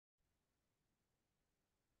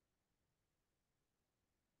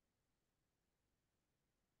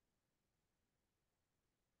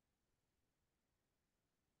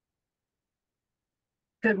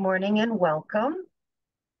Good morning and welcome.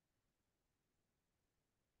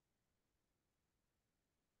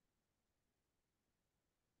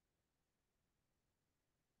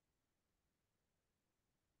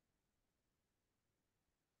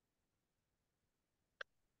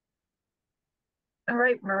 All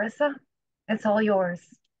right, Marissa, it's all yours.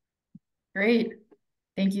 Great.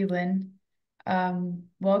 Thank you, Lynn.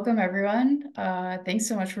 Welcome, everyone. Thanks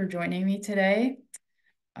so much for joining me today.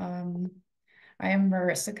 Um, I am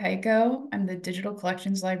Marissa Caico. I'm the digital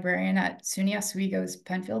collections librarian at SUNY Oswego's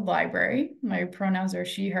Penfield Library. My pronouns are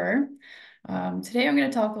she, her. Today, I'm going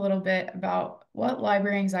to talk a little bit about what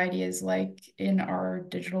library anxiety is like in our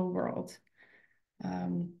digital world.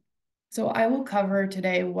 Um, so I will cover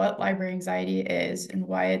today what library anxiety is and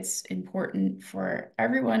why it's important for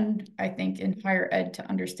everyone, I think, in higher ed to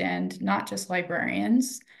understand, not just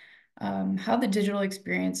librarians, how the digital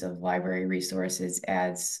experience of library resources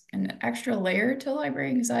adds an extra layer to library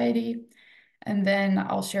anxiety. And then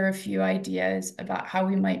I'll share a few ideas about how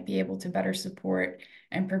we might be able to better support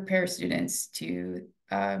and prepare students to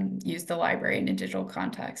use the library in a digital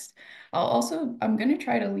context. I'm going to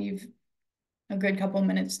try to leave a good couple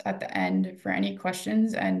minutes at the end for any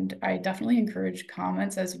questions, and I definitely encourage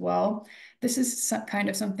comments as well. This is kind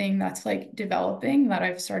of something that's like developing that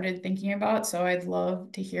I've started thinking about, so I'd love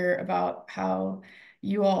to hear about how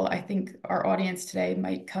you all, I think our audience today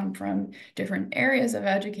might come from different areas of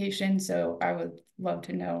education, so I would love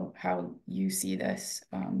to know how you see this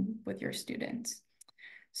with your students.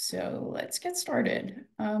 So let's get started.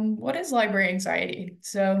 What is library anxiety?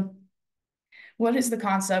 So what is the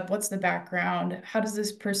concept? What's the background? How does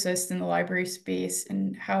this persist in the library space?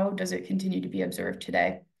 And how does it continue to be observed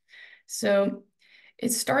today? So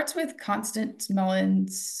it starts with Constance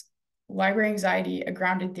Mellon's Library Anxiety, A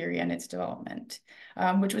Grounded Theory and Its Development,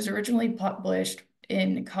 which was originally published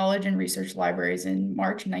in college and research libraries in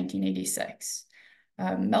March 1986.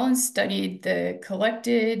 Mellon studied the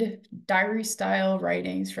collected diary-style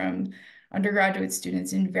writings from undergraduate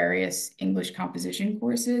students in various English composition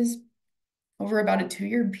courses over about a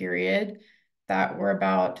 2-year period that were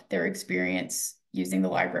about their experience using the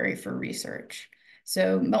library for research.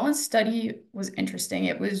 So Mellon's study was interesting.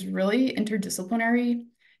 It was really interdisciplinary.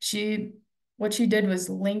 What she did was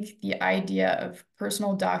link the idea of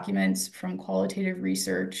personal documents from qualitative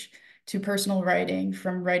research to personal writing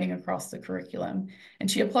from writing across the curriculum. And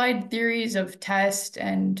she applied theories of test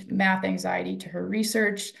and math anxiety to her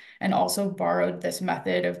research and also borrowed this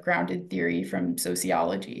method of grounded theory from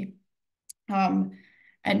sociology. Um,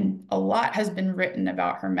 and a lot has been written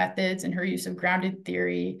about her methods and her use of grounded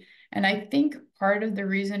theory. And I think part of the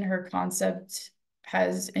reason her concept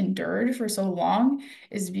has endured for so long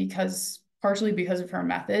is partially because of her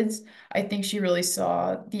methods. I think she really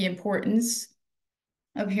saw the importance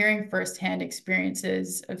of hearing firsthand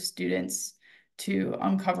experiences of students to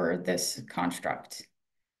uncover this construct.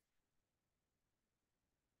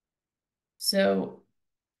 So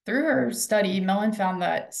through her study, Mellon found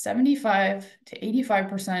that 75 to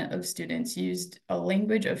 85% of students used a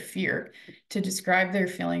language of fear to describe their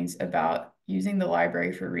feelings about using the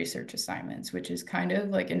library for research assignments, which is kind of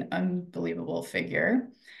like an unbelievable figure.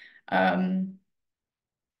 Um,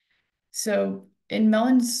 so in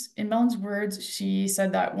Mellon's words, she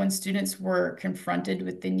said that when students were confronted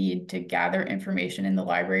with the need to gather information in the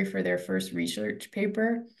library for their first research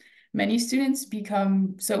paper, many students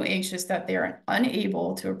become so anxious that they are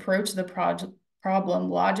unable to approach the problem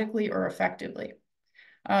logically or effectively.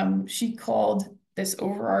 She called this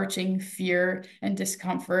overarching fear and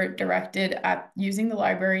discomfort directed at using the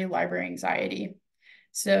library anxiety.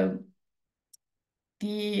 So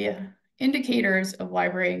the indicators of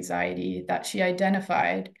library anxiety that she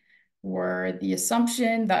identified were the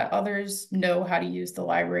assumption that others know how to use the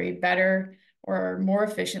library better or more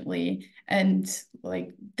efficiently, and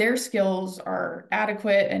like their skills are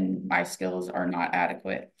adequate and my skills are not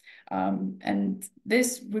adequate. And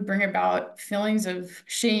this would bring about feelings of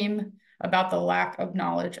shame about the lack of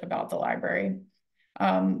knowledge about the library.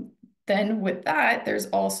 Um, then with that, there's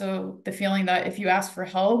also the feeling that if you ask for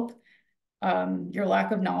help, your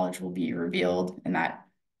lack of knowledge will be revealed, and that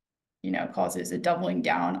causes a doubling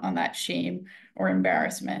down on that shame or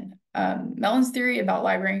embarrassment. Mellon's theory about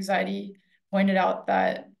library anxiety pointed out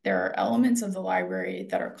that there are elements of the library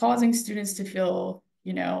that are causing students to feel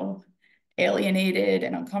alienated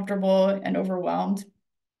and uncomfortable and overwhelmed,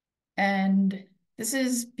 and this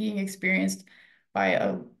is being experienced by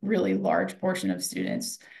a really large portion of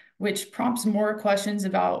students, which prompts more questions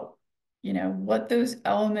about, what those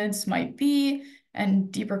elements might be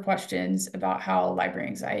and deeper questions about how library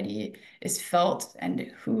anxiety is felt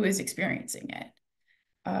and who is experiencing it.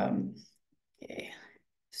 Um, okay.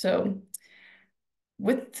 So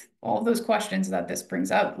with all those questions that this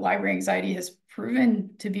brings up, library anxiety has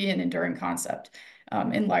proven to be an enduring concept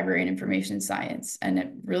in library and information science,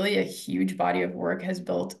 and really a huge body of work has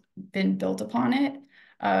been built upon it.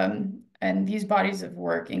 And these bodies of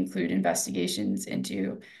work include investigations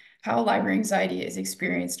into how library anxiety is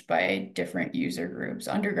experienced by different user groups,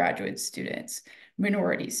 undergraduate students,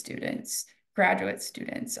 minority students, graduate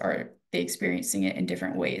students. Are they experiencing it in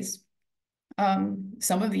different ways?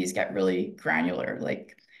 Some of these get really granular.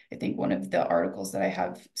 Like I think one of the articles that I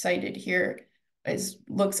have cited here is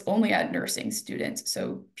looks only at nursing students.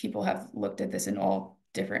 So people have looked at this in all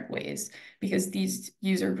different ways because these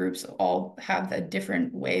user groups all have a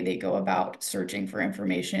different way they go about searching for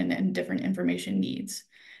information and different information needs.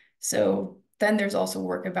 So then there's also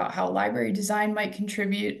work about how library design might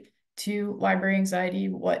contribute to library anxiety.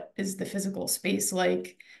 What is the physical space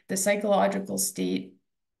like? The psychological state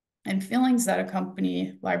and feelings that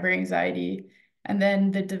accompany library anxiety, and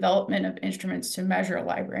then the development of instruments to measure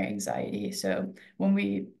library anxiety. So when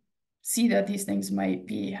we see that these things might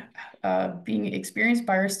be being experienced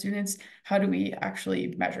by our students, how do we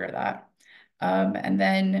actually measure that? And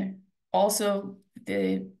then also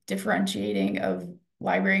the differentiating of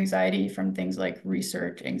library anxiety from things like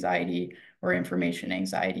research anxiety or information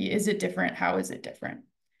anxiety. Is it different? How is it different?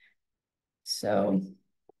 So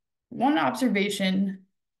one observation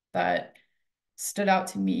that stood out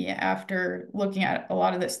to me after looking at a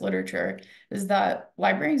lot of this literature is that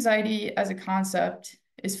library anxiety as a concept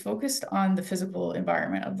is focused on the physical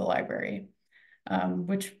environment of the library,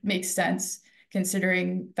 which makes sense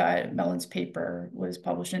considering that Mellon's paper was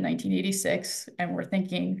published in 1986. And we're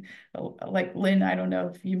thinking, like Lynn, I don't know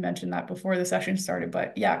if you mentioned that before the session started,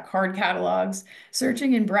 but yeah, card catalogs,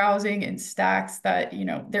 searching and browsing in stacks that,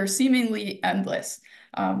 they're seemingly endless.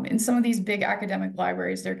 In some of these big academic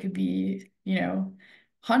libraries, there could be,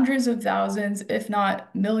 hundreds of thousands, if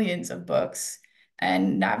not millions of books.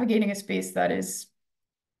 And navigating a space that is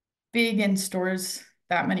big and stores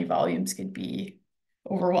that many volumes could be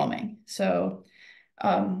overwhelming. So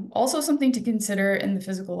also something to consider in the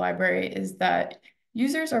physical library is that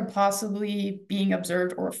users are possibly being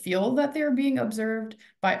observed or feel that they're being observed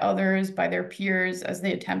by others, by their peers, as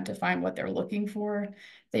they attempt to find what they're looking for.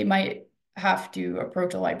 They might have to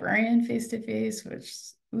approach a librarian face to face, which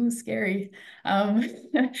is scary. Um,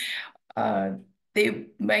 uh, they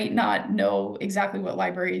might not know exactly what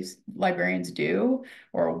librarians do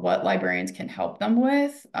or what librarians can help them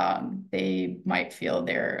with. They might feel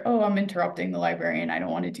oh, I'm interrupting the librarian. I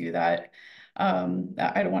don't want to do that. I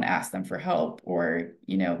don't want to ask them for help. Or,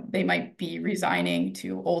 they might be resigning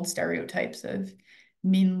to old stereotypes of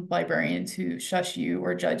mean librarians who shush you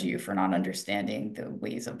or judge you for not understanding the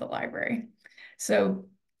ways of the library. So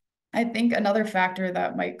I think another factor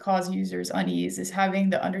that might cause users unease is having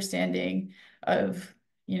the understanding of,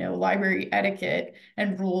 library etiquette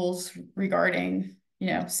and rules regarding,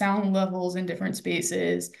 sound levels in different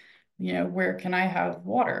spaces, where can I have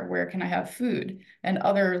water, where can I have food, and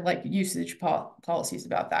other like usage policies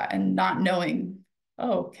about that, and not knowing,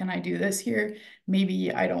 oh, can I do this here?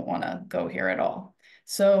 Maybe I don't want to go here at all.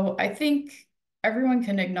 So I think everyone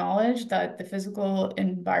can acknowledge that the physical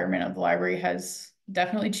environment of the library has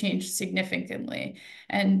definitely changed significantly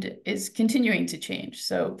and is continuing to change.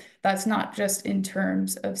 So that's not just in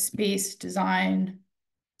terms of space design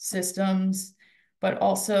systems, but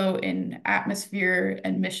also in atmosphere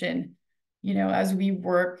and mission, as we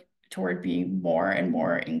work toward being more and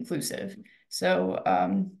more inclusive. So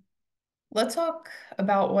let's talk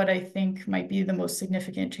about what I think might be the most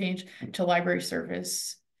significant change to library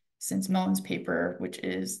service since Mellon's paper, which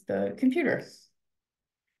is the computer.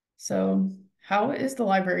 So how is the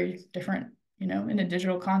library different, in a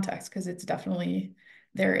digital context? Because it's definitely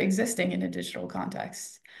they're existing in a digital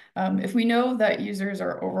context. If we know that users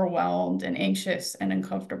are overwhelmed and anxious and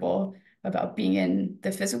uncomfortable about being in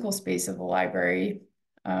the physical space of a library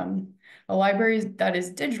that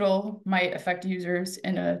is digital might affect users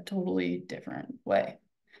in a totally different way.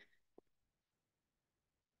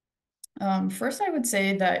 First, I would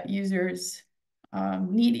say that users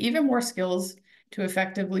need even more skills to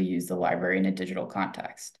effectively use the library in a digital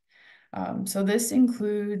context. So this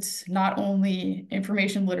includes not only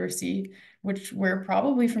information literacy, which we're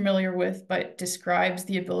probably familiar with, but describes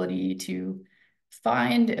the ability to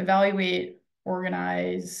find, evaluate,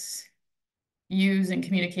 organize, use, and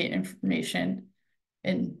communicate information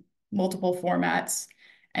in multiple formats.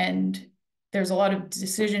 And there's a lot of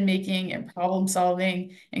decision making and problem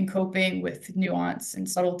solving and coping with nuance and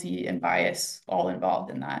subtlety and bias all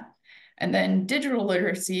involved in that. And then digital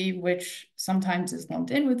literacy, which sometimes is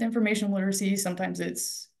lumped in with information literacy, sometimes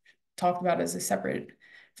it's talked about as a separate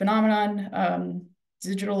phenomenon,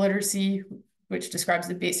 digital literacy, which describes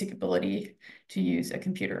the basic ability to use a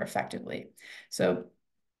computer effectively. So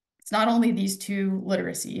it's not only these two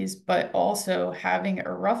literacies, but also having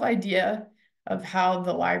a rough idea of how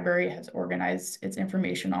the library has organized its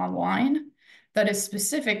information online that is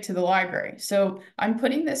specific to the library. So I'm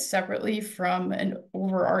putting this separately from an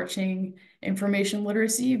overarching information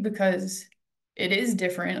literacy because it is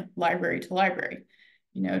different library to library.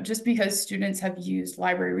 Just because students have used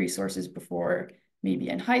library resources before, maybe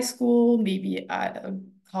in high school, maybe at a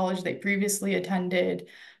college they previously attended,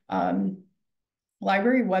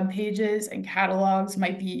 library web pages and catalogs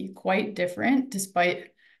might be quite different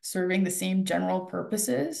despite serving the same general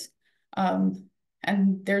purposes. Um,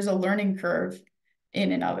 and there's a learning curve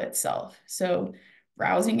in and of itself. So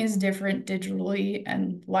browsing is different digitally,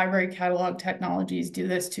 and library catalog technologies do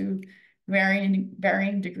this to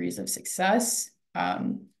varying degrees of success.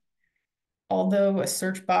 Although a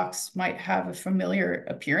search box might have a familiar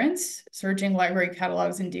appearance, searching library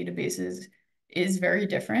catalogs and databases is very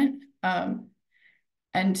different.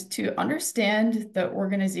 And to understand the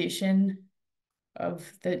organization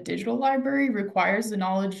of the digital library requires the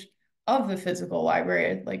knowledge of the physical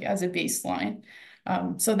library, like as a baseline.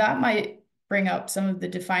 So that might bring up some of the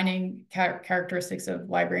defining characteristics of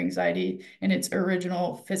library anxiety in its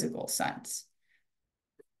original physical sense.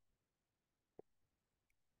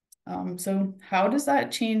 So how does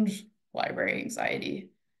that change library anxiety?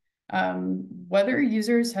 Whether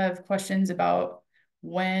users have questions about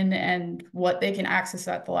when and what they can access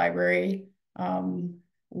at the library,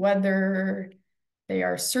 whether they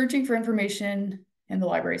are searching for information in the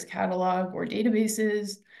library's catalog or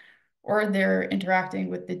databases, or they're interacting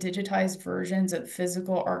with the digitized versions of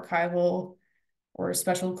physical archival or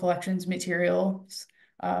special collections materials,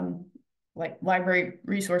 like library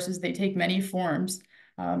resources, they take many forms.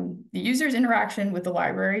 The user's interaction with the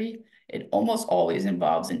library, it almost always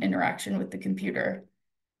involves an interaction with the computer.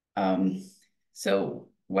 So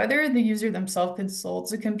whether the user themselves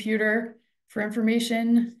consults a computer for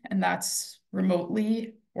information, and that's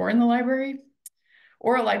remotely or in the library,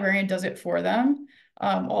 or a librarian does it for them,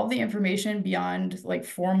 all the information beyond like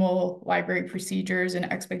formal library procedures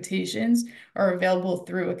and expectations are available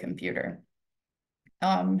through a computer.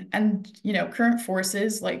 And current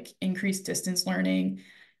forces like increased distance learning,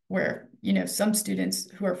 where some students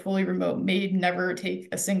who are fully remote may never take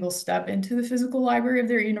a single step into the physical library of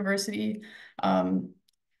their university. And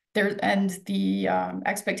the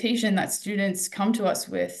expectation that students come to us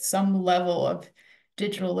with some level of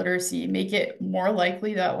digital literacy make it more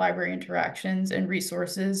likely that library interactions and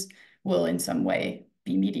resources will in some way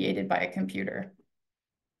be mediated by a computer.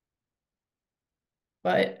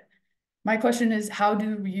 But my question is, how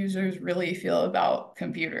do users really feel about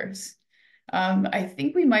computers? I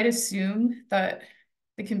think we might assume that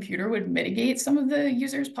the computer would mitigate some of the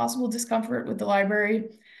user's possible discomfort with the library.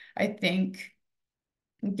 I think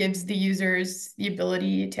it gives the users the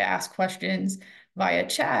ability to ask questions via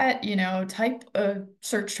chat, type a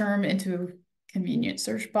search term into a convenient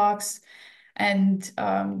search box, and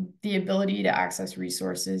the ability to access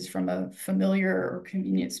resources from a familiar or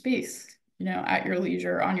convenient space, at your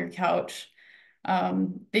leisure, on your couch.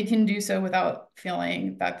 They can do so without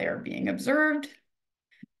feeling that they're being observed,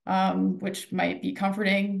 which might be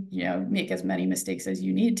comforting. Make as many mistakes as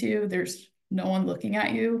you need to. There's no one looking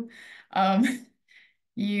at you.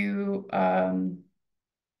 You,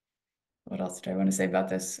 what else do I want to say about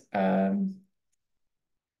this? I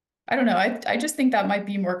don't know. I just think that might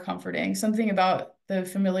be more comforting. Something about the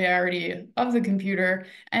familiarity of the computer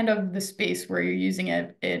and of the space where you're using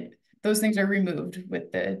it, those things are removed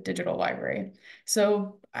with the digital library.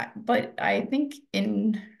 So, but I think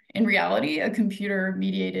in reality, a computer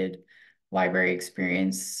mediated library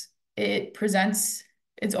experience, it presents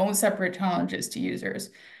its own separate challenges to users.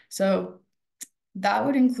 So that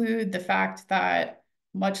would include the fact that,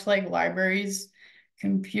 much like libraries,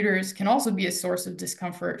 computers can also be a source of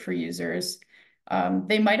discomfort for users.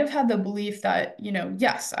 They might have had the belief that,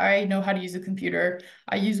 yes, I know how to use a computer.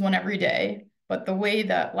 I use one every day. But the way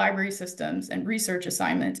that library systems and research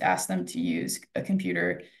assignments ask them to use a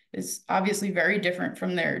computer is obviously very different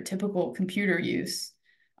from their typical computer use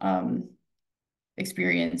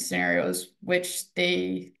experience scenarios, which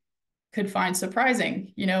they could find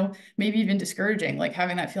surprising, maybe even discouraging, like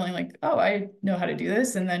having that feeling like, oh, I know how to do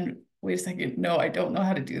this. And then wait a second, no, I don't know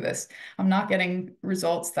how to do this. I'm not getting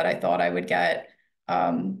results that I thought I would get.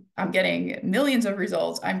 I'm getting millions of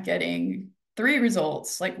results. I'm getting 3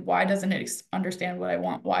 results. Like, why doesn't it understand what I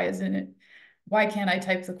want? Why can't I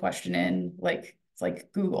type the question in like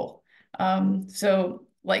Google? So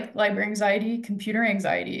like library anxiety, computer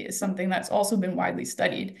anxiety is something that's also been widely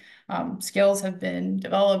studied. Scales have been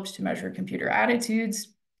developed to measure computer attitudes,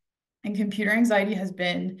 and computer anxiety has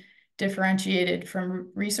been differentiated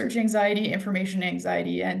from research anxiety, information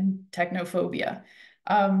anxiety, and technophobia.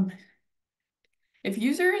 Um, if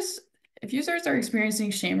users if users are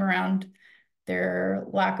experiencing shame around their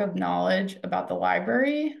lack of knowledge about the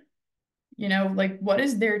library, like what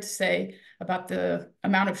is there to say about the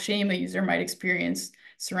amount of shame a user might experience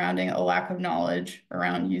surrounding a lack of knowledge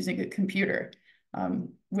around using a computer,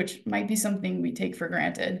 which might be something we take for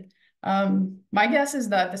granted. My guess is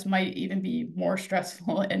that this might even be more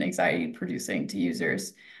stressful and anxiety producing to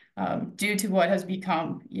users due to what has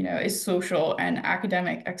become, a social and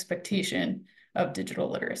academic expectation of digital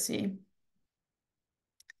literacy.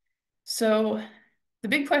 So the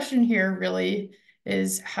big question here really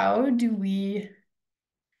is how do we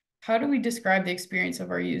describe the experience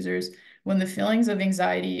of our users when the feelings of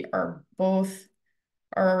anxiety are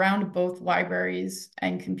around both libraries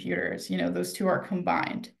and computers? Those two are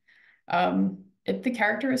combined. If the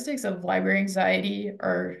characteristics of library anxiety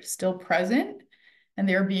are still present and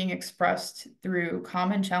they're being expressed through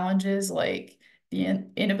common challenges like the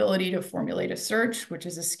inability to formulate a search, which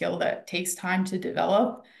is a skill that takes time to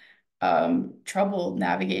develop, trouble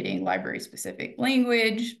navigating library-specific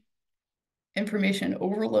language, information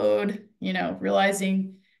overload,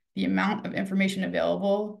 realizing the amount of information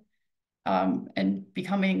available, and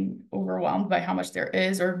becoming overwhelmed by how much there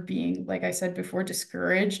is, or being, like I said before,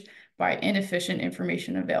 discouraged by inefficient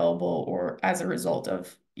information available, or as a result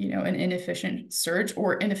of, an inefficient search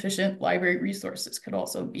or inefficient library resources could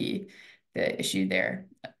also be the issue there.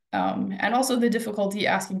 And also the difficulty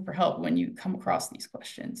asking for help when you come across these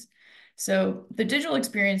questions. So the digital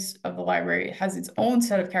experience of the library has its own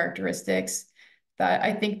set of characteristics that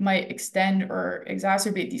I think might extend or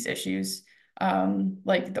exacerbate these issues,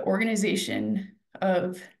 like the organization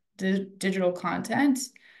of digital content,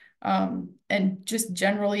 and just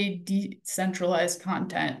generally decentralized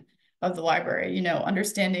content of the library.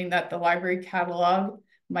 Understanding that the library catalog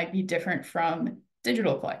might be different from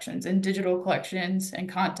digital collections, and digital collections and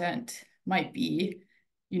content might be,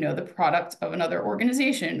 the product of another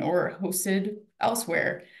organization or hosted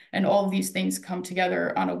elsewhere. And all of these things come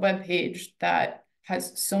together on a web page that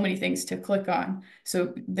has so many things to click on.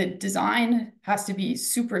 So the design has to be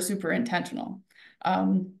super, super intentional.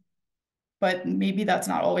 But maybe that's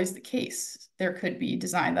not always the case. There could be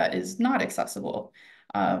design that is not accessible.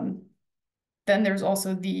 Then there's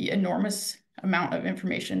also the enormous amount of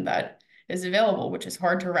information that is available, which is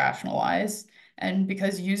hard to rationalize. And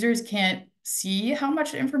because users can't see how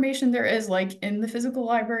much information there is, like in the physical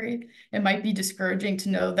library, it might be discouraging to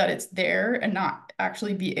know that it's there and not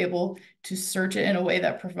actually be able to search it in a way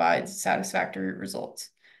that provides satisfactory results.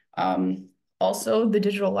 Also, the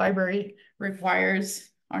digital library requires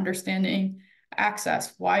understanding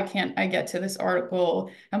access. Why can't I get to this article?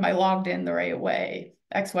 Am I logged in the right way?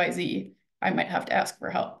 XYZ. I might have to ask for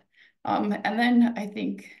help. And then I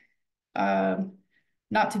think,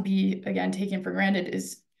 not to be, again, taken for granted,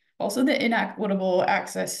 is also the inequitable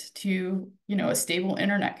access to, a stable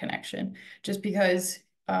internet connection. Just because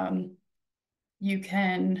you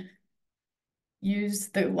can use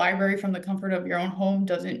the library from the comfort of your own home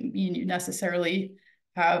doesn't mean you necessarily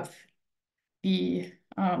have the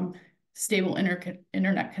stable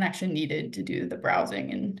internet connection needed to do the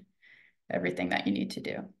browsing and everything that you need to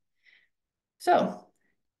do. So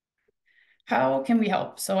how can we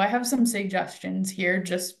help? So I have some suggestions here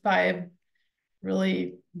just by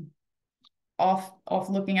really off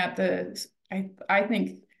looking at the, I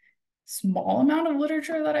think, small amount of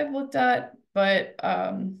literature that I've looked at, but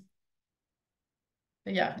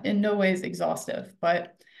yeah, in no ways exhaustive.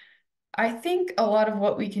 But I think a lot of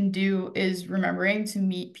what we can do is remembering to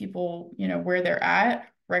meet people, where they're at,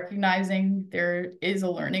 recognizing there is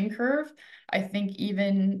a learning curve. I think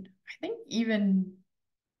even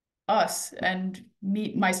us and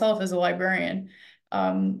me myself as a librarian,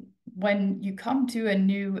 when you come to a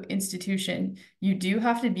new institution, you do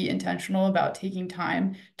have to be intentional about taking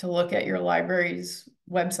time to look at your library's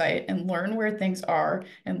website and learn where things are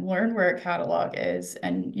and learn where a catalog is.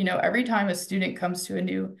 And, every time a student comes to a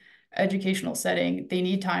new educational setting, they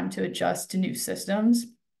need time to adjust to new systems.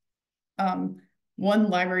 One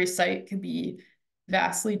library site could be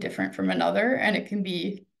vastly different from another, and it can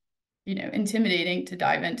be, intimidating to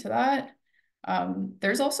dive into that.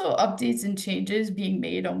 There's also updates and changes being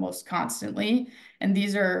made almost constantly, and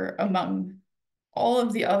these are among all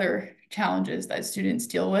of the other challenges that students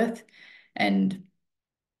deal with, and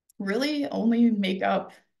really only make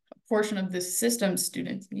up a portion of the system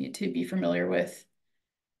students need to be familiar with.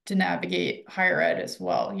 to navigate higher ed as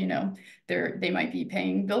well. They might be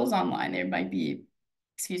paying bills online. They might be,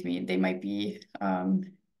 excuse me, they might be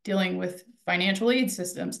dealing with financial aid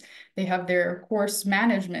systems. They have their course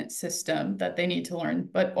management system that they need to learn,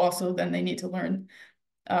 but also then they need to learn,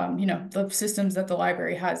 the systems that the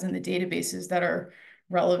library has and the databases that are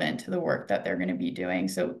relevant to the work that they're going to be doing.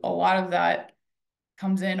 So a lot of that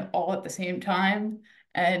comes in all at the same time.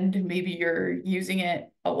 And maybe you're using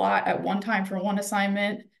it a lot at one time for one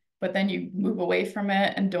assignment, but then you move away from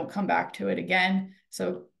it and don't come back to it again.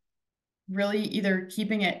 So really either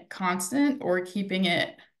keeping it constant or keeping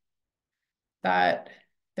it that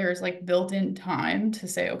there's like built-in time to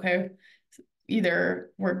say, okay,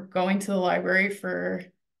 either we're going to the library for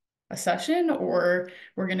a session or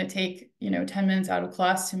we're going to take 10 minutes out of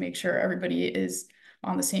class to make sure everybody is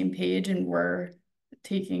on the same page and we're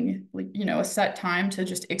taking a set time to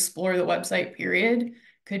just explore the website period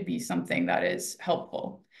could be something that is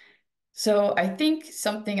helpful. So I think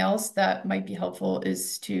something else that might be helpful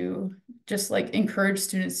is to just like encourage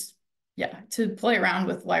students, yeah, to play around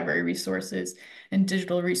with library resources and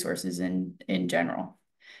digital resources in general.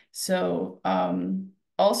 So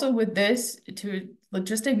also with this, to like,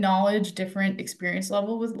 just acknowledge different experience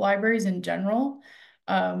level with libraries in general,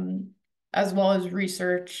 um, as well as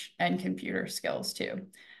research and computer skills too.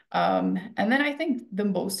 And then I think the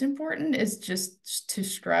most important is just to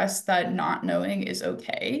stress that not knowing is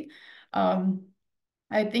okay. Um,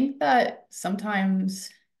 I think that sometimes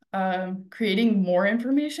creating more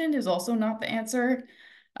information is also not the answer.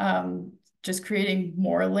 Um, just creating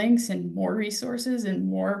more links and more resources and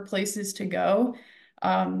more places to go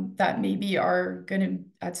that maybe are going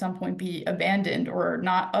to at some point be abandoned or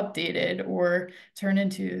not updated or turn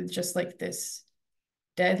into just like this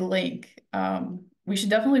dead link. We should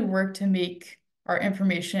definitely work to make our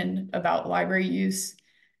information about library use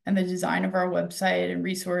and the design of our website and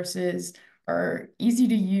resources are easy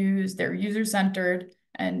to use, they're user-centered,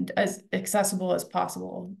 and as accessible as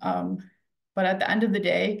possible. But at the end of the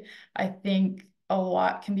day, I think a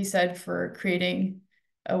lot can be said for creating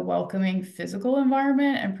a welcoming physical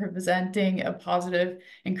environment and presenting a positive,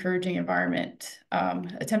 encouraging environment,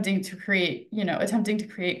 attempting to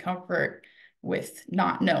create comfort with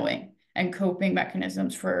not knowing and coping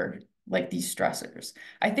mechanisms for like these stressors.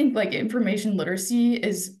 I think like information literacy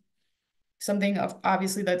is something of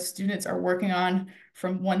obviously that students are working on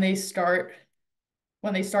from when they start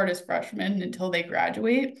as freshmen until they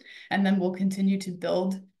graduate, and then will continue to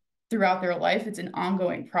build throughout their life. It's an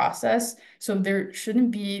ongoing process. So there shouldn't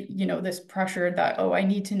be, this pressure that, oh, I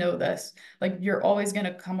need to know this. Like you're always going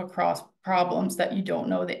to come across problems that you don't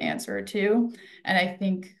know the answer to. And I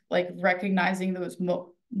think like recognizing those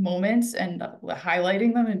moments and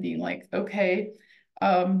highlighting them and being like, okay,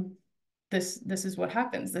 um, this is what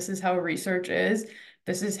happens. This is how research is.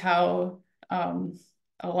 This is how a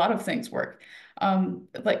lot of things work.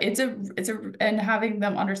 Like and having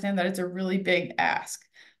them understand that it's a really big ask.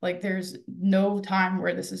 Like there's no time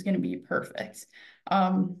where this is going to be perfect.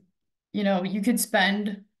 Um, you could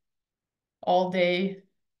spend all day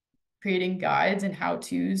creating guides and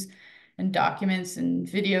how-tos and documents and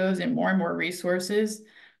videos and more resources.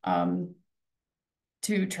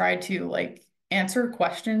 To try to like answer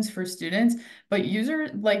questions for students, but users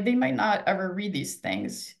like they might not ever read these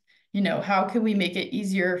things. How can we make it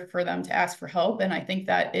easier for them to ask for help? And I think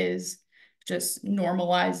that is just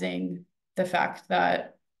normalizing the fact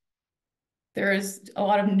that there is a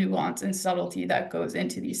lot of nuance and subtlety that goes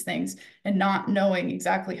into these things, and not knowing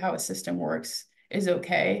exactly how a system works is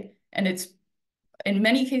okay. And it's in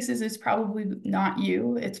many cases, it's probably not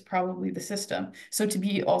you, it's probably the system. So to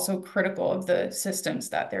be also critical of the systems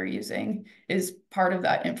that they're using is part of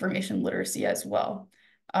that information literacy as well.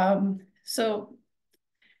 So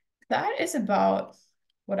that is about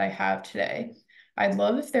what I have today. I'd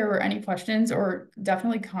love if there were any questions or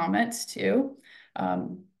definitely comments too.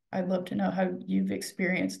 I'd love to know how you've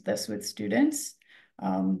experienced this with students.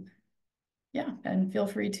 Um, yeah, and feel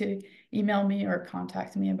free to email me or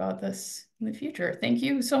contact me about this in the future. Thank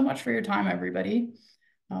you so much for your time, everybody.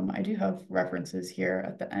 I do have references here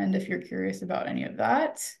at the end if you're curious about any of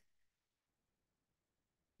that.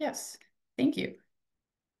 Yes, thank you.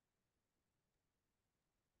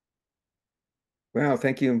 Wow,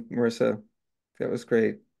 thank you, Marissa. That was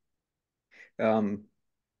great. Um,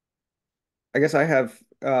 I guess I have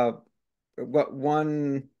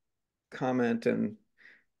one comment and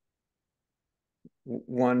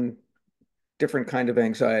one different kind of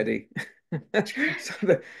anxiety.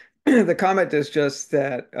 So the comment is just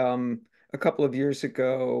that a couple of years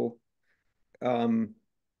ago, um,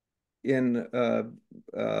 in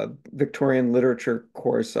a Victorian literature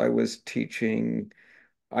course, I was teaching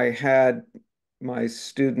I had my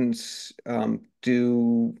students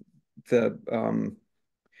do the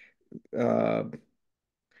uh,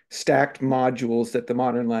 stacked modules that the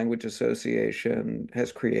Modern Language Association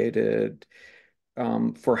has created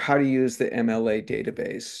for how to use the MLA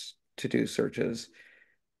database to do searches.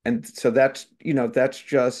 And so that's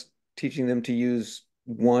just teaching them to use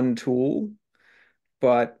one tool.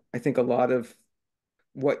 But I think a lot of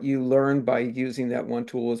what you learn by using that one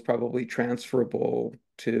tool is probably transferable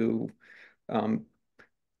to um,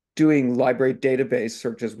 doing library database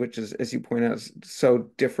searches, which is, as you point out, is so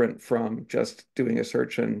different from just doing a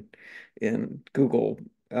search in Google,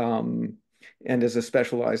 um, and is a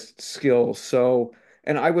specialized skill. So,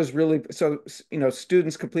 and I was really, so,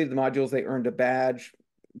 students completed the modules, they earned a badge,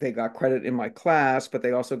 they got credit in my class, but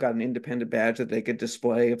they also got an independent badge that they could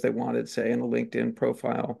display if they wanted, say, in a LinkedIn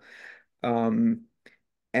profile. Um,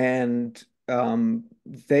 and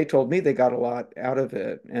they told me they got a lot out of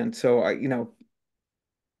it. And so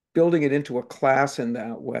building it into a class in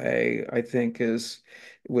that way, I think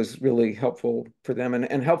was really helpful for them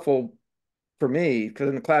and helpful for me, because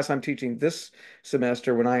in the class I'm teaching this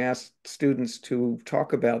semester, when I asked students to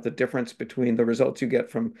talk about the difference between the results you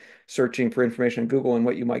get from searching for information on Google and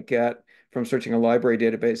what you might get from searching a library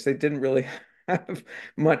database, they didn't really have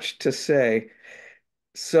much to say.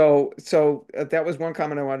 So that was one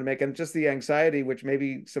comment I wanted to make, and just the anxiety, which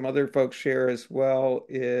maybe some other folks share as well,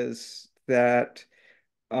 is that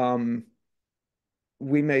um,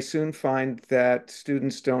 we may soon find that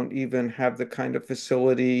students don't even have the kind of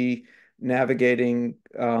facility navigating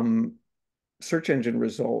search engine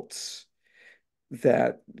results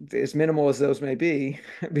that, as minimal as those may be,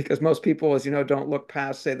 because most people, as you know, don't look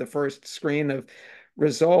past, say, the first screen of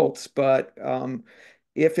results. But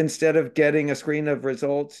if instead of getting a screen of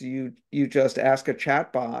results, you just ask a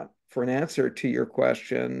chatbot for an answer to your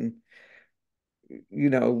question,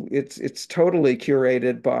 it's totally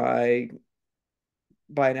curated by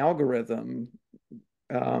an algorithm,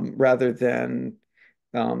 rather than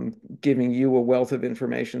giving you a wealth of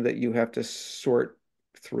information that you have to sort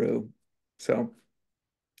through. So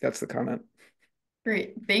that's the comment.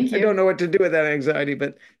 Great. Thank I don't you. know what to do with that anxiety,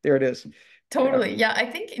 but there it is. Yeah. Totally. Yeah, I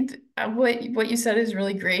think what you said is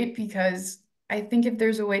really great because I think if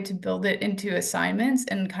there's a way to build it into assignments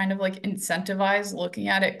and kind of like incentivize looking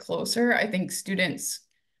at it closer, I think students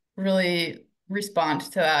really respond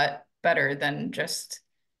to that better than just,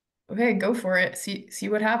 okay, go for it, see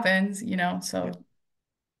what happens, you know? Yeah. So,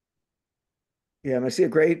 Yeah, and I see a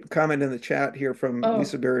great comment in the chat here from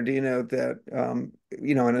Lisa oh, Berardino that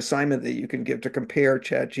an assignment that you can give to compare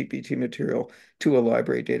ChatGPT material to a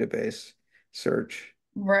library database search.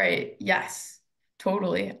 right. Yes.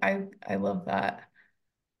 Totally. I love that.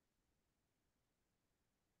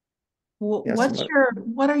 Yes,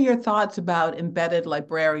 What are your thoughts about embedded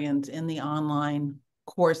librarians in the online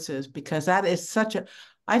courses? Because that is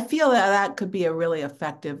I feel that that could be a really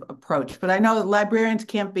effective approach. But I know that librarians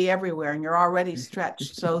can't be everywhere, and you're already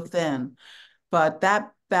stretched so thin. But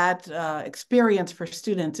that experience for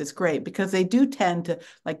students is great because they do tend to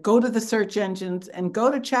like go to the search engines and go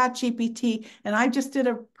to ChatGPT. And I just did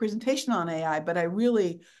a presentation on AI, but I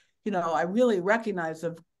really recognize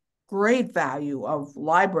the great value of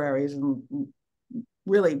libraries and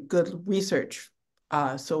really good research.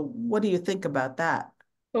 So what do you think about that?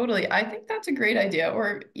 Totally. I think that's a great idea.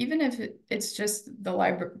 Or even if it's just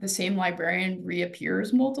the same librarian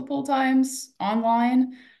reappears multiple times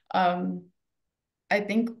online. Um, I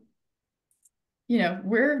think,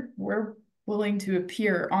 we're willing to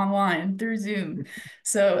appear online through Zoom.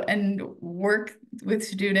 So, and work with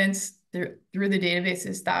students through the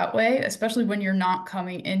databases that way, especially when you're not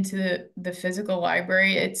coming into the physical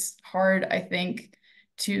library. It's hard, I think,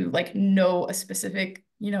 to like know a specific,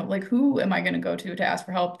 like who am I going to go to ask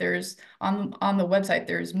for help? There's on the website,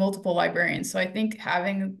 there's multiple librarians. So I think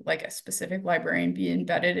having like a specific librarian be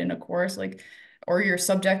embedded in a course, like, or your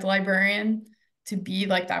subject librarian to be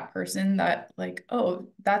like that person that like, oh,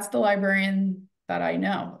 that's the librarian that I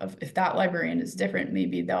know. If that librarian is different,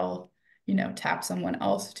 maybe they'll, tap someone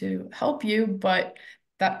else to help you, but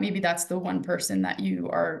that maybe that's the one person that you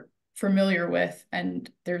are familiar with and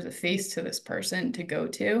there's a face to this person to go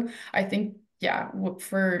to. I think, yeah,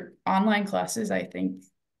 for online classes, I think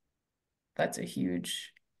that's a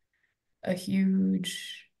huge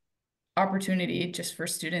opportunity just for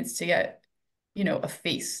students to get, a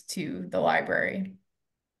face to the library.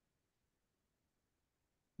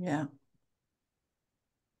 Yeah.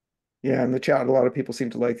 Yeah, in the chat, a lot of people seem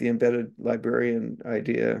to like the embedded librarian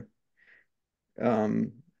idea.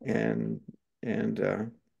 Um, and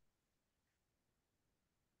and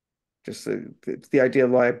just the idea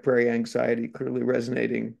of library anxiety clearly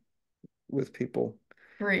resonating with people.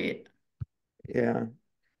 Great. Yeah.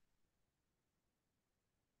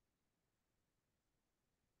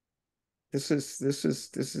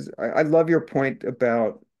 I love your point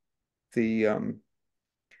about the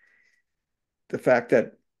the fact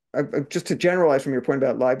that just to generalize from your point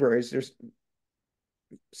about libraries, there's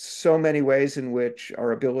so many ways in which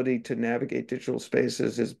our ability to navigate digital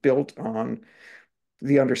spaces is built on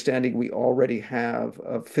the understanding we already have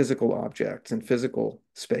of physical objects and physical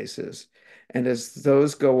spaces. And as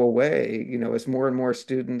those go away, as more and more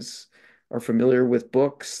students are familiar with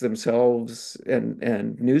books themselves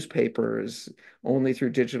and newspapers only through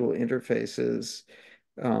digital interfaces,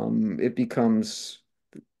 it becomes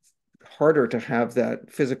harder to have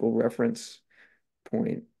that physical reference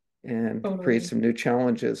point and create Totally. some new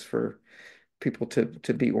challenges for people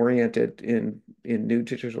to be oriented in new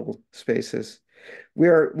digital spaces.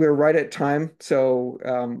 We're right at time, so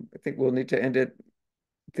I think we'll need to end it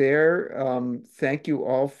there. Thank you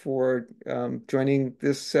all for joining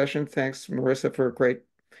this session. Thanks, Marissa, for a great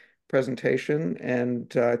presentation.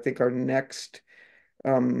 And I think our next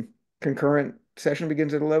um, concurrent session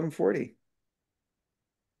begins at 11:40.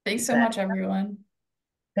 Thanks so much, everyone.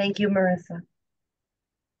 Thank you, Marissa.